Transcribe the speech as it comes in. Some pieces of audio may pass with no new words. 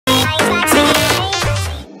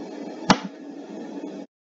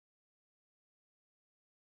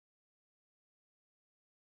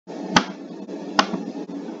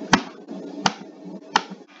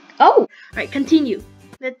Oh, alright, continue.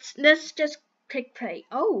 Let's just click play.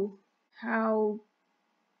 Oh, how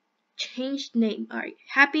changed name. Alright,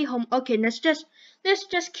 happy home. Okay, let's just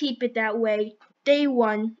keep it that way. Day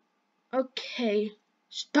 1. Okay.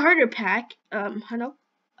 Starter pack. Hello?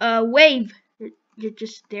 Wave. You're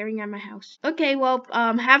just staring at my house. Okay, well,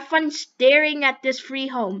 have fun staring at this free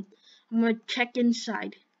home. I'm gonna check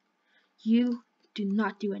inside. You do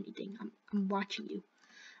not do anything. I'm watching you.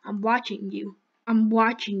 I'm watching you. I'm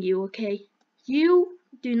watching you, okay? You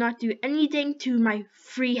do not do anything to my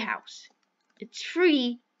free house. It's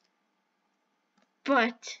free,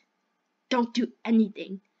 but don't do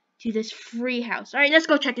anything to this free house. Alright, let's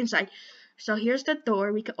go check inside. So here's the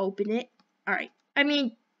door. We can open it. Alright. I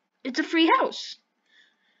mean, it's a free house.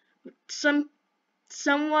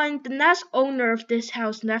 Someone, the last owner of this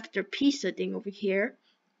house left their pizza thing over here.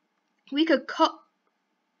 We could cook.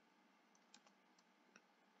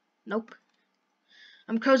 Nope.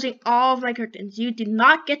 I'm closing all of my curtains. You do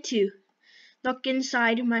not get to look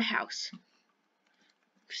inside my house. I'm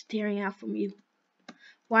staring out from you.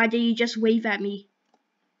 Why did you just wave at me?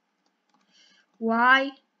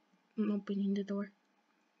 Why? I'm opening the door.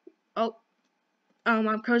 Oh.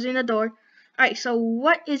 I'm closing the door. Alright, so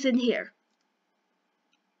what is in here?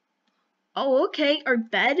 Oh, okay, our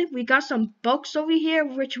bed. We got some books over here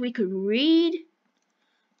which we could read.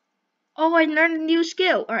 Oh, I learned a new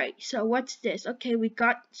skill. Alright, so what's this? Okay, we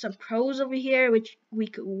got some clothes over here which we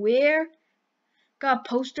could wear. Got a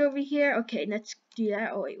poster over here. Okay, let's do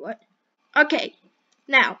that. Oh, wait, what? Okay,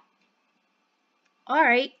 now.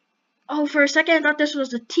 Alright. Oh, for a second I thought this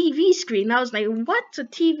was a TV screen. I was like, what's a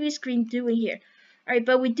TV screen doing here? Alright,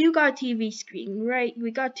 but we do got a TV screen, right?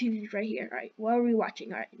 We got TV right here. Alright, what are we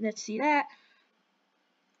watching? Alright, let's see that.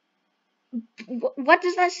 What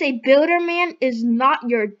does that say? Builderman is not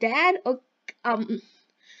your dad?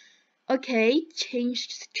 Okay,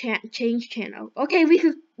 change channel. Okay, we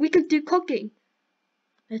could do cooking.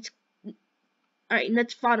 Alright,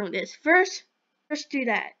 let's follow this. First do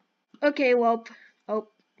that. Okay, well,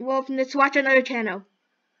 let's watch another channel.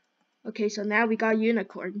 Okay, so now we got a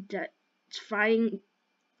unicorn that's flying.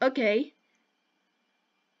 Okay.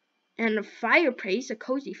 And a fireplace, a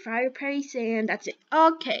cozy fireplace, and that's it.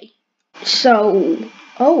 Okay. So,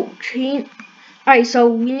 alright, so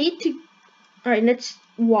we need to, alright, let's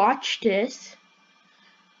watch this.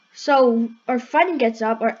 So, our fun gets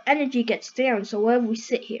up, our energy gets down, so what if we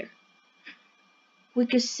sit here? We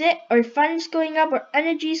could sit, our fun's going up, our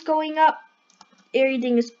energy's going up,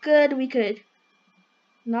 everything is good, we could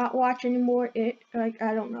not watch anymore, I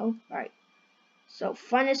don't know, alright. So,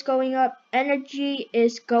 fun is going up, energy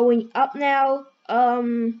is going up now,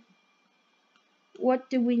 what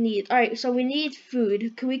do we need? Alright, so we need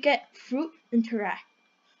food. Can we get fruit? Interact.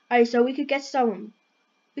 Alright, so we could get some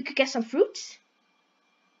fruits.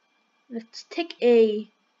 Let's take a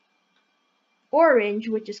orange,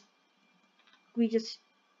 which is, we just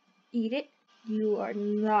eat it. You are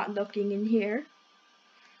not looking in here.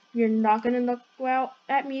 You're not gonna look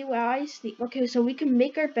at me while I sleep. Okay, so we can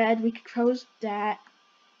make our bed. We can close that.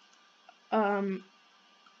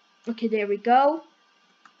 Okay, there we go.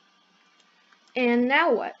 And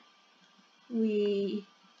now what?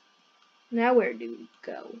 Now where do we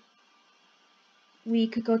go? We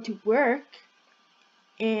could go to work,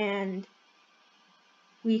 and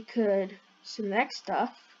we could select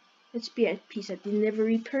stuff. Let's be a pizza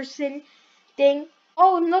delivery person thing.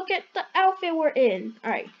 Oh, look at the outfit we're in.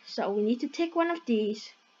 Alright, so we need to take one of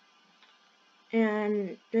these.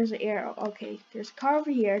 And there's an arrow. Okay, there's a car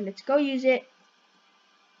over here. Let's go use it.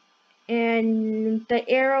 And the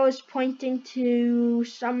arrow is pointing to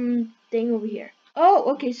something over here.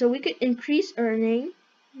 Oh, okay, so we could increase earning.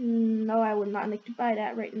 No, I would not like to buy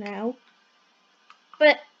that right now.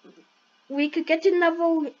 But we could get to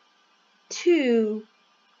level 2.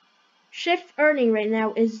 Shift earning right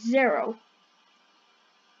now is 0.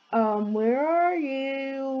 Where are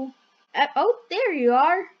you? Oh, there you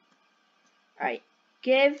are. Alright,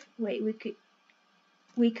 give. Wait, we could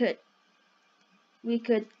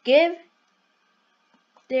give.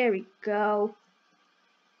 There we go.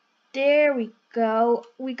 There we go.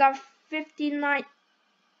 We got 59.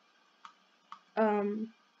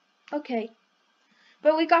 Okay.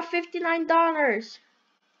 But we got $59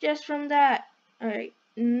 just from that. Alright,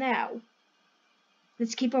 now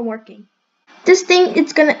let's keep on working. This thing,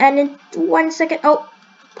 it's gonna end in 1 second. Oh,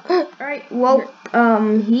 alright, well,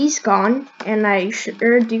 he's gone, and I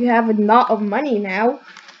sure do have a lot of money now.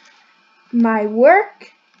 My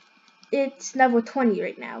work, it's level 20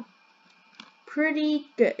 right now. Pretty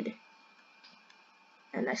good.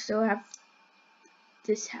 And I still have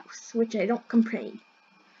this house, which I don't complain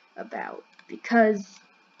about, because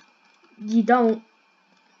you don't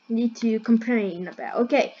need to complain about.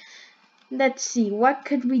 Okay, let's see, what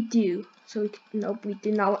could we do? So nope, we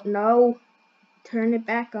do not know. Turn it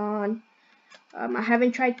back on. I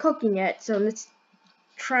haven't tried cooking yet, so let's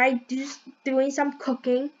try just doing some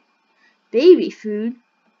cooking. Baby food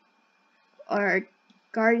or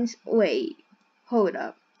gardens. Wait, hold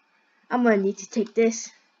up. I'm gonna need to take this.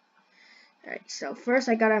 Alright, so first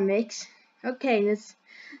I gotta mix. Okay,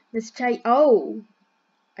 let's try. Oh,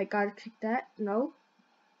 I gotta click that. No,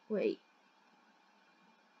 wait.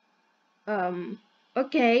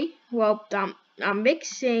 Okay. Well, I'm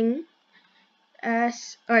mixing.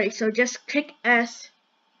 S. Alright, so just click S.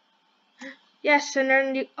 Yes, and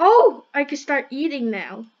then I can start eating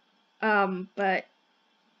now. But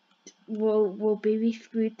will baby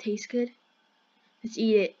food taste good? Let's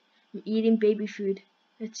eat it. I'm eating baby food.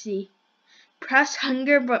 Let's see. Press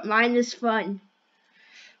hunger, but mine is fun.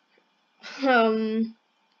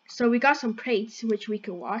 So we got some plates which we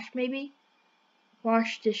can wash maybe.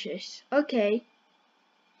 Wash dishes. Okay.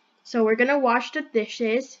 So we're gonna wash the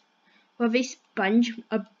dishes with a sponge,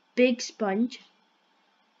 a big sponge.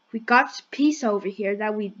 We got a piece over here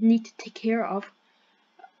that we need to take care of.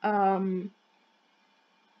 Alright.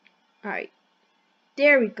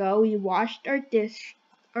 There we go. We washed our dish.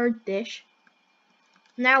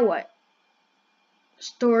 Now what?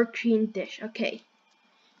 Store clean dish. Okay.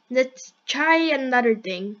 Let's try another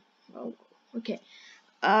thing. Oh, okay.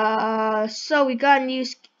 So we got a new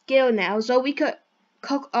skill now. So we could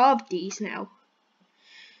cook all of these now.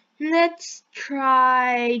 Let's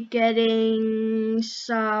try getting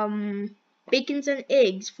some bacons and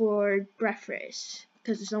eggs for breakfast.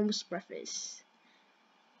 Because it's almost breakfast.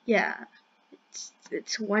 Yeah.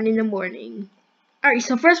 It's 1 in the morning. Alright,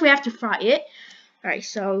 so first we have to fry it. Alright,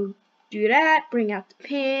 so do that. Bring out the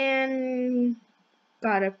pan.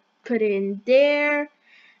 Gotta put it in there.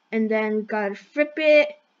 And then gotta flip it.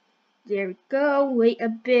 There we go. Wait a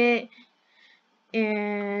bit.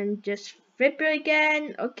 And just flip it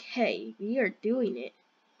again. Okay, we are doing it.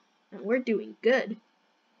 And we're doing good.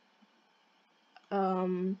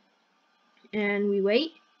 And we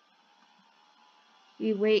wait.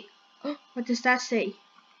 We wait. Oh, what does that say?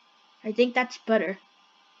 I think that's butter.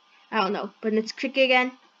 I don't know, but let's click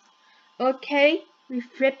again. Okay, we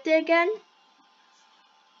flipped it again.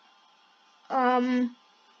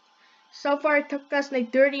 So far it took us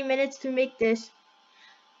like 30 minutes to make this,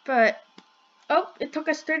 but it took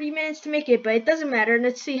us 30 minutes to make it, but it doesn't matter.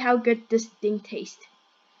 Let's see how good this thing tastes.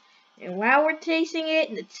 And while we're tasting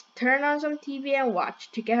it, let's turn on some TV and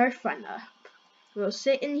watch to get our fun up. We'll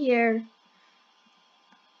sit in here.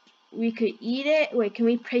 We could eat it. Wait, can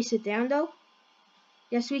we place it down though?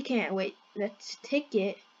 Yes, we can. Wait, let's take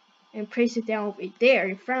it and place it down over there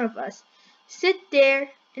in front of us. Sit there,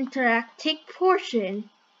 interact, take portion.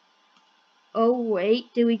 Oh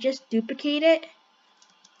wait, did we just duplicate it?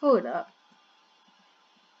 Hold up.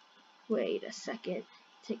 Wait a second.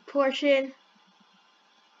 Take portion.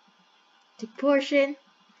 Take portion.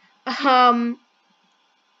 And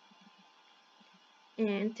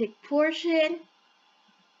take portion.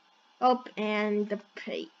 Oh, and the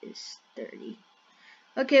plate is dirty.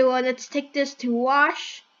 Okay, well, let's take this to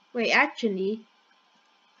wash. Wait, actually,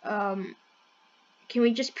 can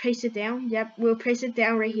we just place it down? Yep, we'll place it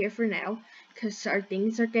down right here for now, because our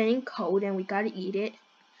things are getting cold and we gotta eat it.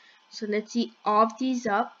 So let's eat all of these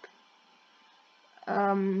up.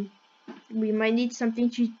 We might need something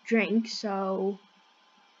to drink, so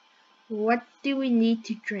what do we need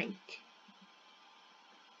to drink?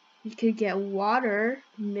 We could get water,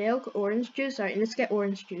 milk, orange juice. Alright, let's get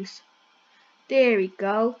orange juice. There we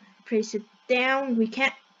go. Place it down. We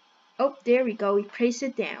can't. Oh, there we go. We place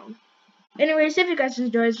it down. Anyways, if you guys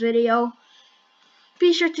enjoyed this video,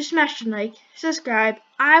 be sure to smash the like, subscribe.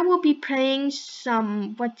 I will be playing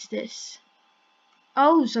some. What's this?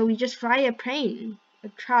 Oh, so we just fly a plane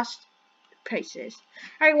across places.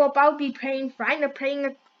 Alright, well, I'll be playing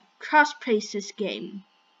across places game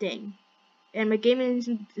thing. And my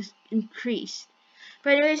gaming is increased.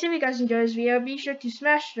 But anyways, if you guys enjoyed this video, be sure to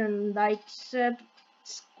smash the like,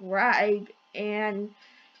 subscribe, and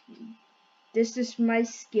this is my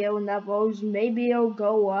skill levels. Maybe it'll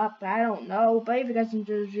go up, I don't know. But if you guys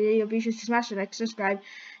enjoyed this video, be sure to smash the like, subscribe,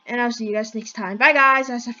 and I'll see you guys next time. Bye guys,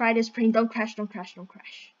 as I fly this plane, don't crash, don't crash, don't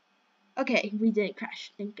crash. Okay, we didn't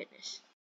crash, thank goodness.